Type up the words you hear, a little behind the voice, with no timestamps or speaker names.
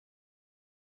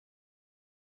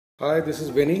Hi, this is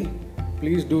Vinny.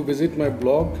 Please do visit my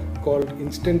blog called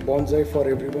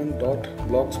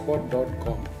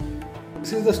instantbonsaiforeveryone.blogspot.com.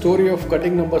 This is the story of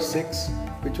cutting number 6,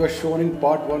 which was shown in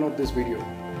part 1 of this video.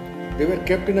 They were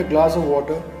kept in a glass of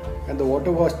water and the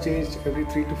water was changed every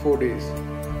 3 to 4 days.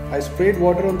 I sprayed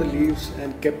water on the leaves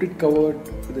and kept it covered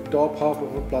with the top half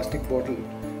of a plastic bottle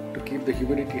to keep the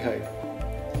humidity high.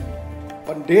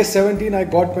 On day 17, I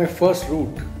got my first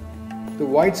root. The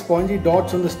white spongy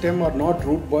dots on the stem are not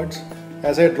root buds,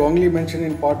 as I had wrongly mentioned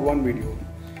in part 1 video.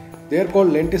 They are called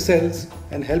lenticels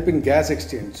and help in gas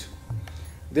exchange.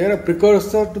 They are a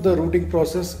precursor to the rooting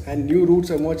process and new roots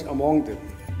emerge among them.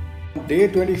 On day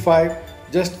 25,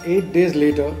 just 8 days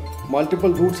later,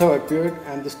 multiple roots have appeared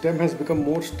and the stem has become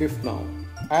more stiff now.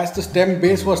 As the stem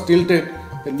base was tilted,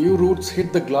 the new roots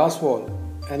hit the glass wall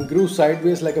and grew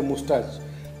sideways like a moustache.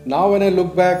 Now when I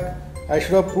look back, I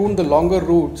should have pruned the longer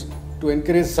roots to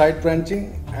encourage side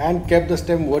branching and kept the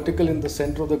stem vertical in the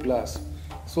center of the glass,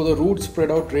 so the roots spread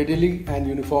out radially and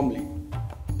uniformly.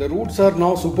 The roots are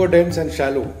now super dense and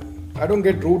shallow. I don't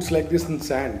get roots like this in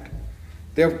sand.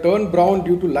 They have turned brown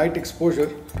due to light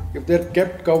exposure. If they are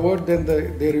kept covered, then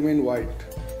they remain white.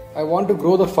 I want to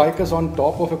grow the ficus on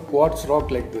top of a quartz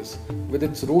rock like this, with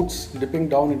its roots dipping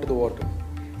down into the water.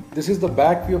 This is the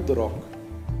back view of the rock.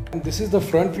 And this is the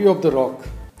front view of the rock.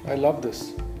 I love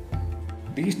this.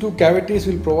 These two cavities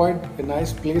will provide a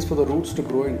nice place for the roots to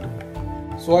grow into.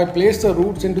 So I placed the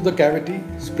roots into the cavity,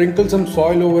 sprinkled some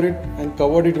soil over it and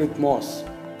covered it with moss.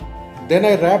 Then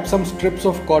I wrapped some strips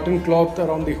of cotton cloth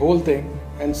around the whole thing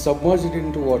and submerged it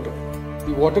into water.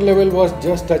 The water level was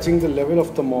just touching the level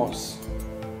of the moss.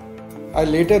 I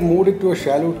later moved it to a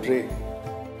shallow tray.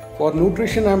 For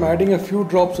nutrition, I am adding a few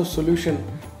drops of solution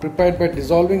prepared by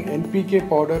dissolving NPK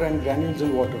powder and granules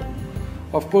in water.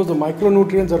 Of course, the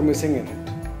micronutrients are missing in it.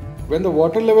 When the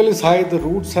water level is high, the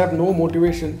roots have no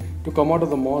motivation to come out of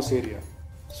the moss area.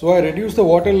 So I reduced the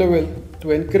water level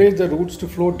to encourage the roots to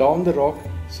flow down the rock,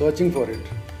 searching for it.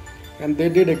 And they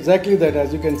did exactly that,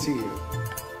 as you can see here.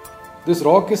 This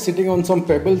rock is sitting on some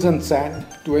pebbles and sand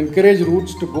to encourage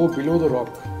roots to go below the rock.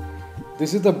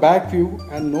 This is the back view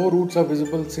and no roots are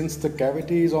visible since the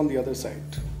cavity is on the other side.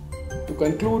 To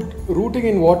conclude, rooting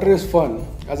in water is fun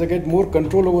as I get more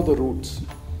control over the roots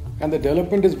and the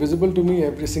development is visible to me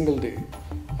every single day.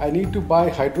 I need to buy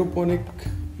hydroponic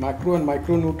macro and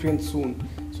micronutrients soon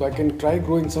so I can try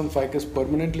growing some ficus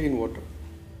permanently in water.